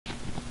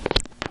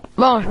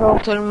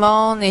Bonjour tout le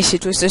monde, ici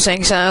Twisted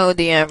 500 ou The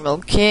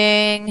Emerald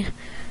King.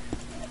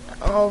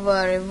 On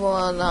va aller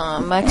voir dans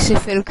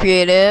Maxifil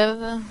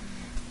Creative.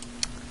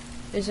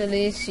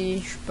 Désolé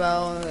si je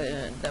parle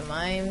de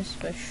même, c'est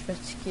parce que je suis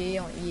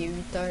fatigué. Il est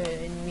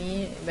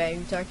 8h30,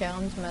 ben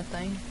 8h40 du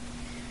matin.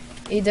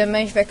 Et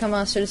demain, je vais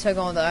commencer le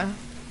secondaire.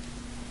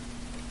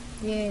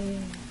 Yeah!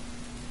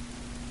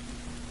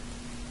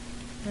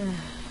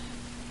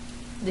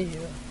 Déjà.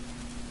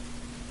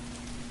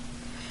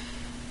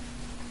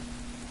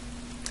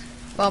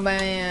 Bon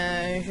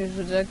ben, je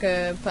vous dire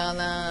que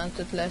pendant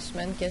toute la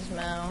semaine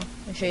quasiment,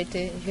 j'ai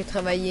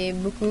travaillé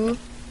beaucoup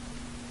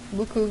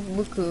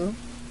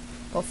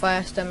pour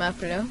faire cette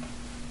map-là.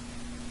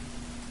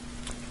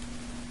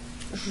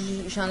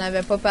 J'en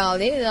avais pas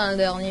parlé dans la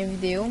dernière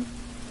vidéo,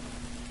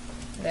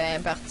 la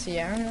partie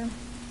 1. Là.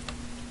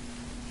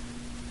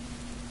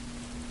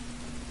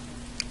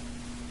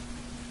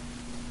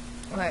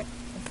 Ouais,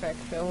 fait que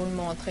je vais vous le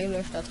montrer,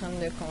 là, je suis en train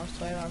de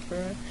construire un peu.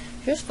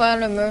 Juste faire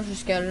le mur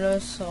jusqu'à là,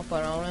 ce sera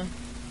pas long, là.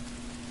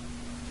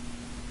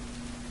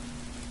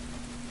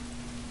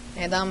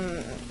 Et dans,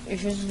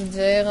 juste vous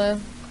dire,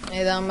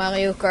 et dans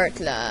Mario Kart,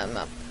 la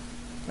map.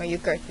 Mario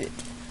Kart 8.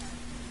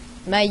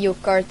 Mario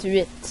Kart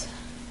 8.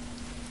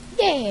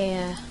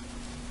 Yeah!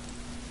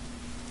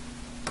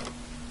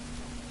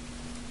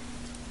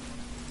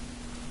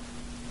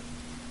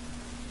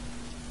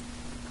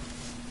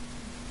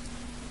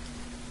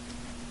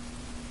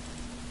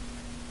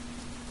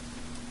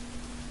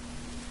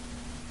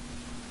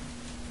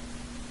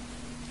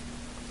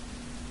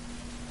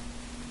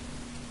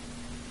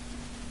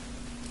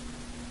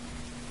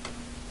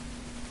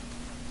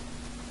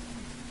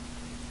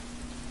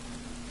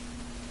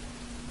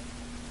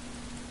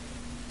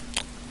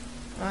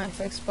 Ouais,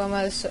 fait que c'est pas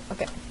mal ça.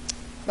 Ok.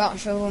 Bon,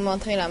 je vais vous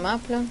montrer la map,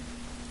 là.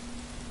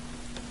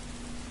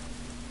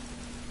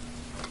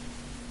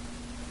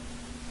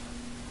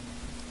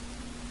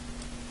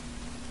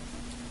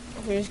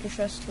 Faut juste que je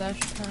fasse slash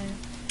time.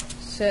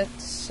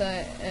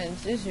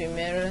 18 000.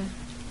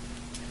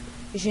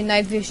 J'ai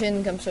Night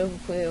Vision, comme ça, vous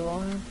pouvez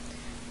voir.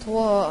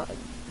 3,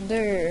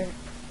 2,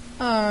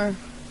 1,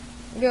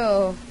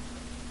 go!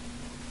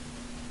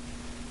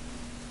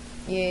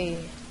 Yeah!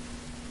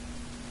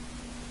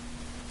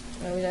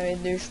 Là, vous avez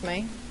deux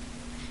chemins.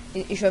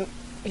 Et je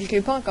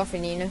l'ai pas encore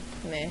fini, là,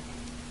 mais...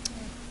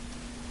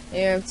 Il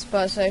y a un petit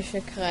passage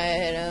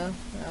secret, là,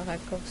 un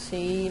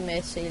raccourci,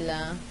 mais c'est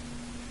lent.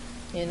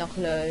 Il y a une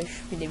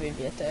horloge, puis des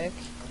bibliothèques.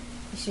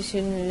 Ici,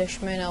 c'est le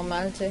chemin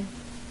normal, tu sais.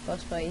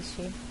 Passe pas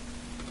ici.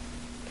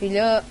 Puis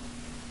là...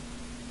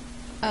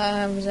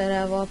 Ah, vous allez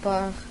avoir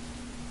peur.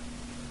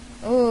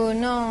 Oh,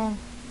 non!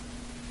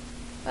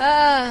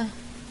 Ah!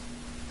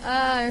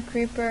 Ah, un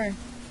creeper!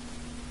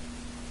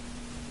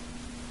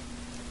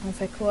 On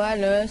fait quoi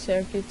là? C'est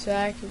un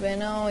cul-de-sac. Ben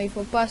non, il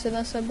faut passer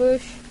dans sa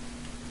bouche.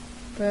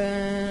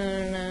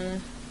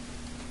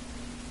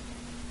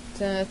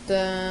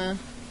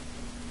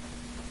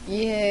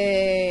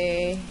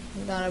 Yeah!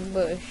 Dans la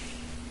bouche.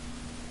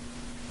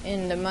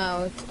 In the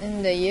mouth.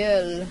 In the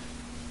gueule.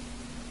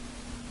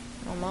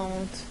 On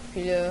monte.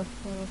 Puis là,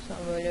 on s'en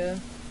va là.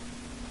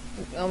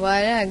 On va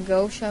aller à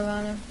gauche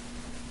avant là.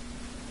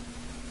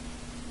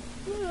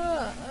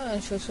 Ah,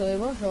 une chauve-souris,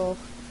 bonjour.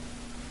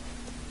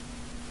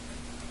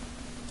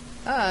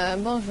 Ah,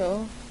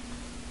 bonjour.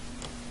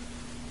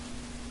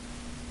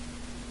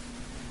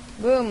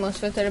 Boum, on se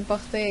fait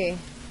téléporter.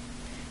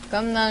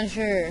 Comme dans le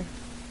jeu.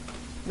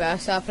 Ben,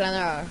 c'est à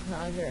planeur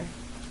dans le jeu.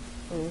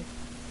 Oh.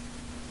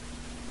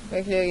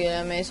 Fait que là, il y a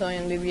la maison, il y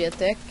a une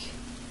bibliothèque.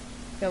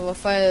 Puis on va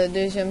faire le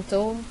deuxième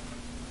tour.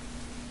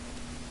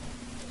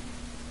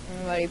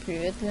 On va aller plus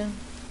vite, là.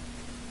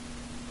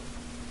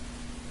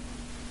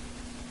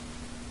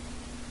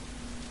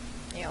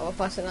 Et on va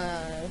passer dans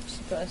le petit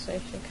passage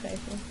secret,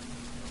 là.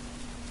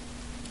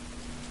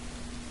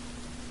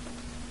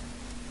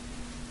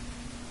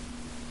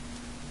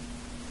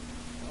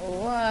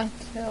 What?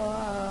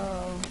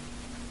 Wow.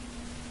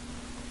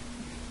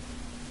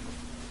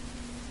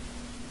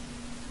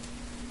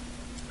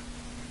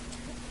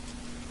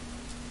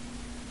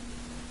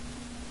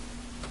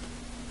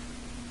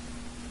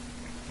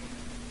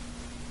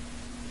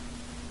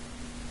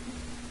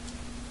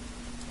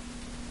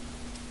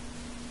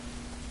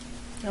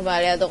 On va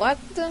aller à droite.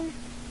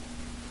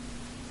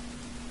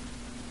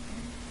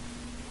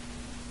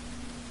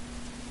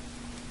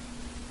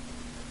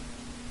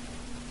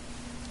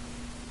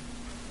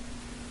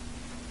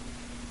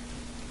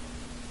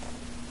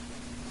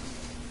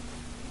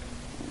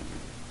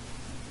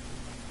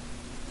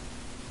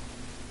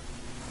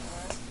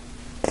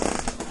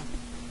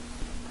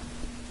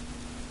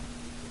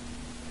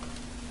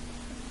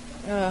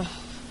 Ah,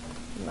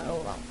 mal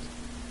au ventre.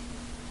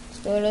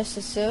 Ça là,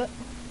 c'est ça.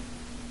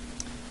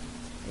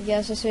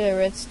 Regarde, ça c'est le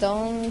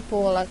redstone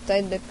pour la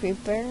tête de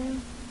creeper.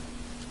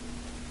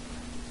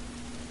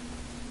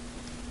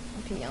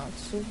 Puis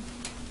en dessous.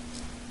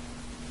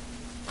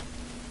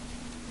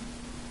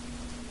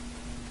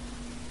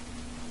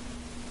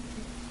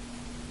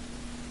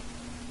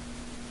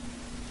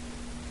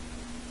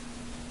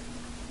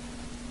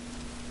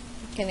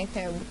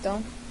 connecter un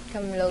bouton,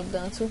 comme l'autre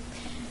d'en dessous.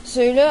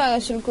 Celui-là,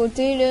 sur le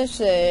côté, là,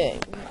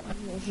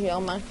 j'ai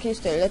remarqué,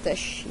 c'était là, t'as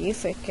chier,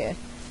 fait que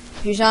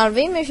j'ai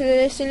enlevé, mais je l'ai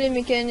laissé les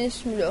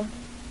mécanismes là.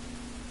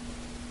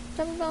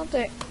 Ça me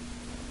tentait.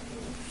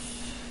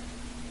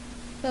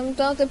 Ça me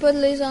tentait pas de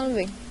les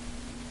enlever.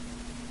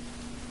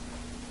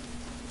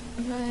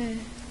 Ouais.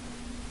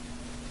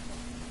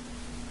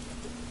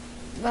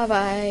 Bye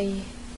bye.